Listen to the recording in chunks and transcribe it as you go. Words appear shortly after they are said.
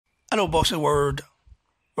Hello, Boxing World.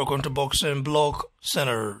 Welcome to Boxing Blog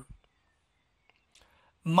Center.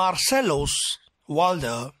 Marsellos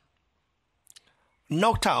Wilder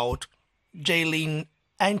knocked out Jalyn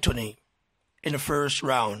Anthony in the first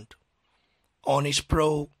round on his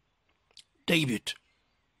pro debut.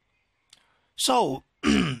 So,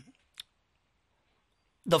 the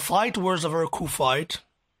fight was a very cool fight,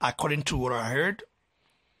 according to what I heard.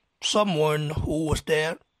 Someone who was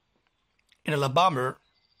there in Alabama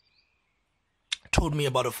told me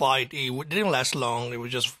about the fight. It didn't last long. It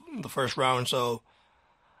was just the first round. So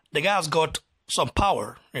the guy's got some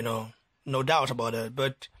power, no doubt about it.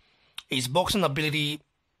 But his boxing ability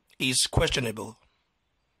is questionable,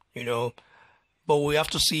 But we have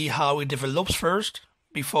to see how it develops first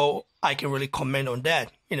before I can really comment on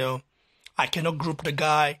that. I cannot group the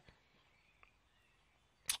guy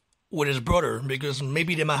with his brother because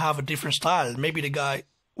maybe they might have a different style. Maybe the guy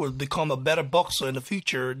will become a better boxer in the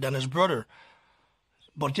future than his brother.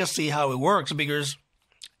 But just see how it works, because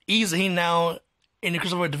he's in now in the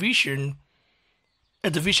cruiserweight division, a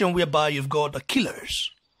division whereby you've got the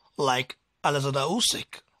killers like Alexander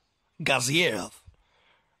Usyk, Gaziev,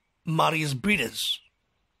 Marius Brides.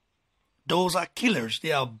 Those are killers.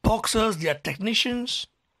 They are boxers, they are technicians,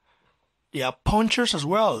 they are punchers as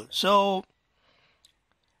well. So,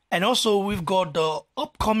 and also we've got the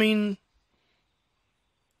upcoming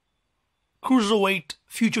cruiserweight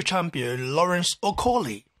future champion Lawrence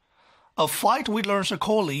Okolie. A fight with Lawrence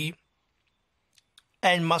Okolie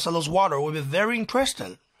and Marsellos Wilder will be a very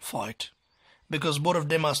interesting fight because both of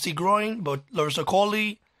them are still growing, but Lawrence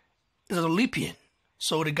Okolie is an Olympian.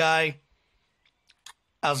 So the guy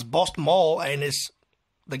has bossed more, and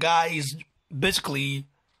the guy is basically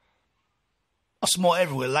a small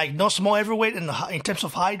heavyweight. Like, not small heavyweight in terms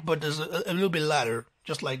of height, but there's a little bit lighter,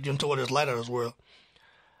 just like Deontay is lighter as well.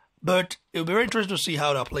 But it'll be very interesting to see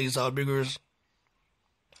how that plays out because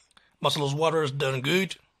Marsellos Wilder has done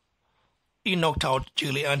good. He knocked out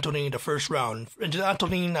Jalyn Anthony in the first round. Jalyn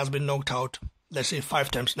Anthony has been knocked out, let's say,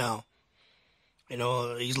 5 times now.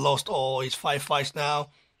 He's lost all his 5 fights now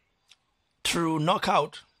through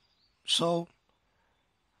knockout. So,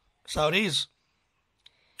 that's how it is.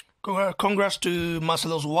 Congrats to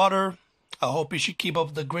Marsellos Wilder. I hope he should keep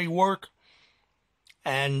up the great work.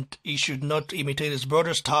 And he should not imitate his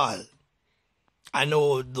brother's style. I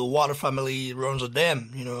know the Wilder family runs with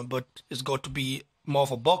them, but it's got to be more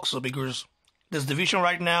of a boxer because this division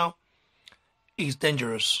right now is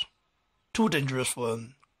dangerous. Too dangerous for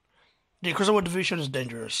him. The cruiserweight division is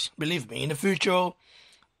dangerous. Believe me, in the future,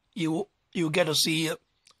 you get to see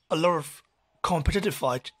a lot of competitive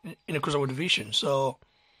fight in the cruiserweight division. So,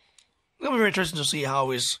 it'll be very interesting to see how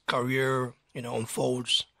his career,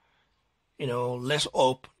 unfolds. Let's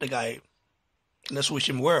hope the guy, let's wish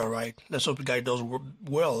him well, right? Let's hope the guy does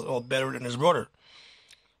well or better than his brother.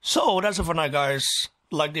 So, that's it for now, guys.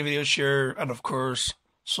 Like the video, share, and of course,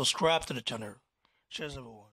 subscribe to the channel. Cheers, everyone.